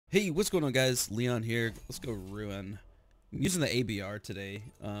Hey, what's going on, guys? Leon here. Let's go ruin. I'm using the ABR today.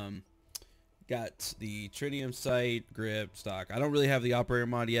 Got the tritium sight, grip, stock. I don't really have the operator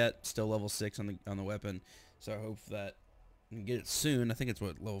mod yet. Still level 6 on the weapon, so I hope that I can get it soon. I think it's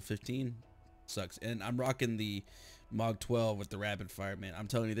what, level 15. Sucks. And I'm rocking the Mog 12 with the rapid fire, man. I'm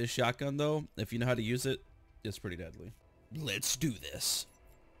telling you, this shotgun though, if you know how to use it, it's pretty deadly. Let's do this.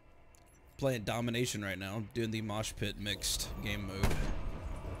 Playing domination right now. Doing the mosh pit mixed game mode.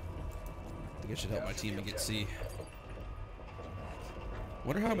 I think I should help my team and get C.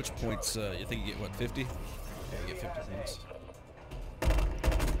 Wonder how much points you think you get, what, 50? Yeah, you get 50 points.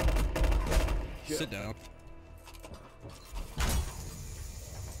 Sit down.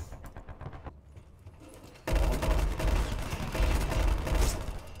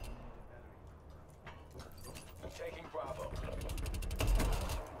 Taking Bravo.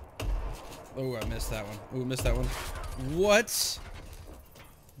 Oh, I missed that one. Oh, missed that one. What?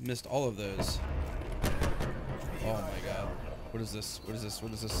 Missed all of those. Oh my god. What is this? What is this?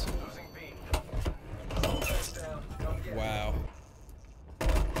 What is this? Wow.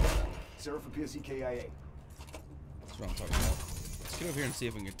 Zero for PCI-E. That's what I'm talking about. Let's get over here and see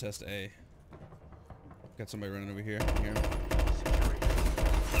if we can test A. Got somebody running over here. Here.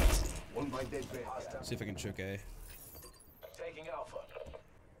 One by dead bed. See if I can choke A. Taking Alpha.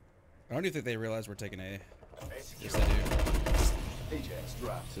 I don't even think they realize we're taking A. Yes, they do. Ajax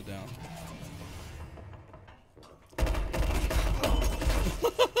drop. Sit down.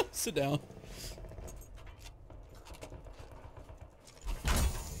 Sit down.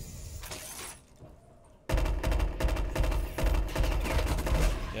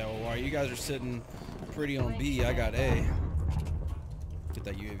 Yeah, well, while you guys are sitting pretty on B, I got A. Get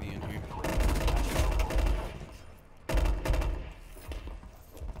that UAV in here.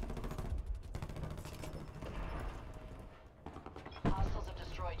 Hostiles have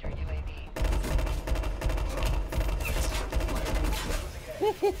destroyed your UAV.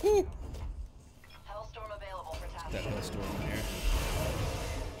 Woo-hoo-hoo. Hellstorm available for tasking. That hellstorm in here.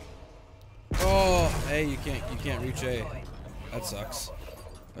 Oh, hey, you can't reach A. That sucks.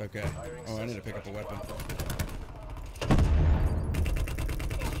 Okay. Oh, I need to pick up a weapon.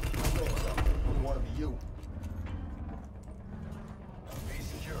 One of you.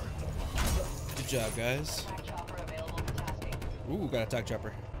 Good job, guys. Attack chopper available for tasking. Ooh, got a attack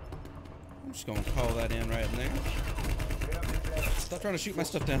chopper. I'm just gonna call that in right in there. Stop trying to shoot my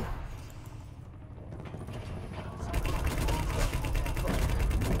stuff down.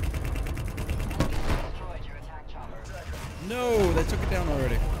 Destroyed your attack chopper. No, they took it down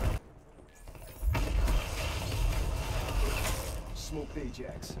already. Smoked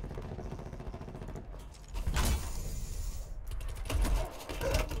Ajax.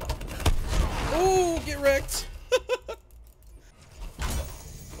 Oh, get wrecked.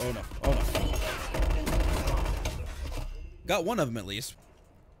 Oh no, oh no. Got one of them at least.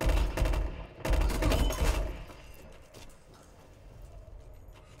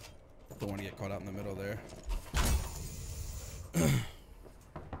 Don't want to get caught out in the middle there. I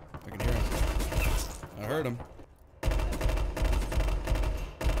can hear him. I heard him.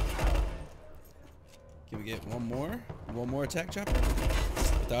 Can we get one more? One more attack chopper?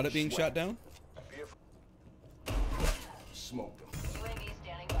 Without it being shot down? Smoked him. UAV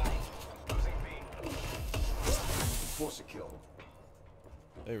standing by. Losing B. Force a kill.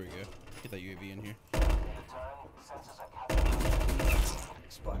 There we go. Get that UAV in here.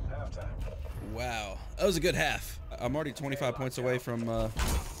 Spot halftime. Wow. That was a good half. I'm already 25 points away from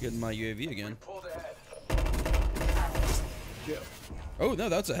getting my UAV again. Pulled ahead. Kill. Oh, no,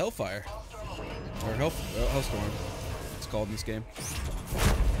 that's a Hellfire. Or Hellstorm. It's called in this game.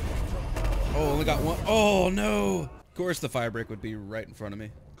 Oh, only got one. Oh, no. Of course the fire break would be right in front of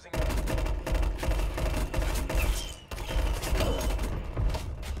me.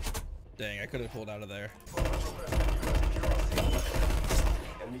 Dang, I could have pulled out of there.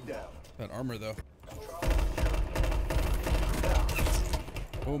 Enemy down. That armor, though.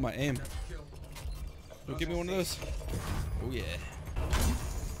 Oh, my aim. Don't give me one of those. Oh, yeah.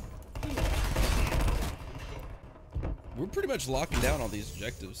 We're pretty much locking down all these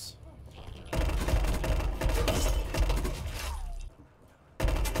objectives.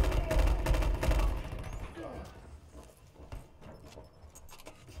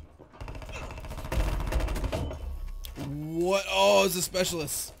 What? Oh, it's a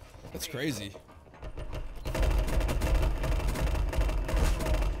specialist. That's crazy.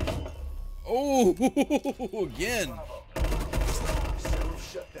 Oh, again. Zero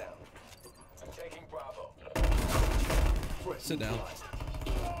shut down. Taking Bravo. Sit down.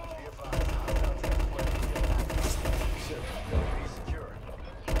 Be advised,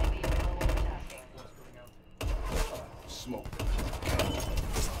 smoke.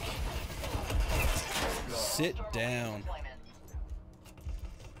 Sit down.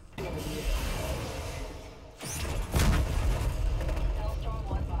 Hellstorm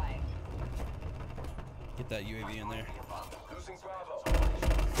 1-5. Get that UAV in there. Losing Bravo.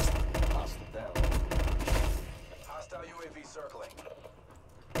 Hostile down. Hostile UAV circling.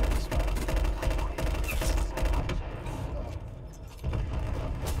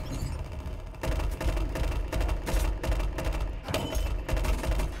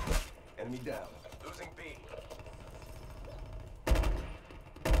 Enemy down. Losing B.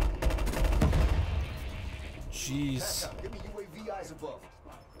 Jeez. Give me UAV eyes above.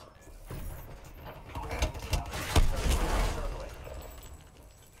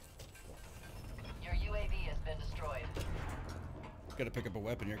 Your UAV has been destroyed. Gotta pick up a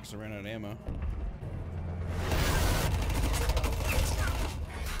weapon here because I ran out of ammo.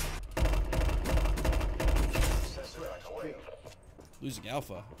 Losing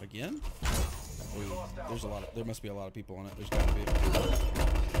Alpha again? Ooh, there must be a lot of people on it. There's gotta be.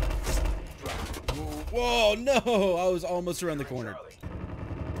 Whoa, no! I was almost around the corner.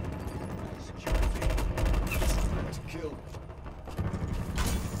 Kill.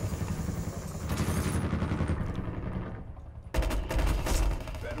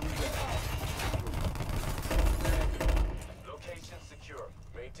 Location secure.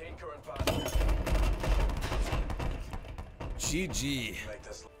 Maintain current posture. GG. Make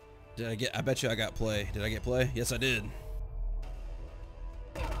this. I bet you I got play. Did I get play? Yes, I did.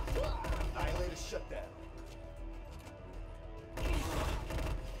 Annihilator shutdown.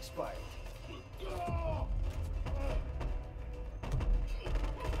 Expired.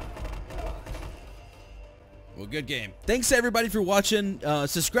 Well, good game. Thanks to everybody for watching.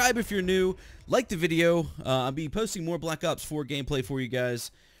 Subscribe if you're new. Like the video. I'll be posting more Black Ops 4 gameplay for you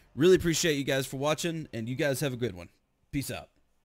guys. Really appreciate you guys for watching, and you guys have a good one. Peace out.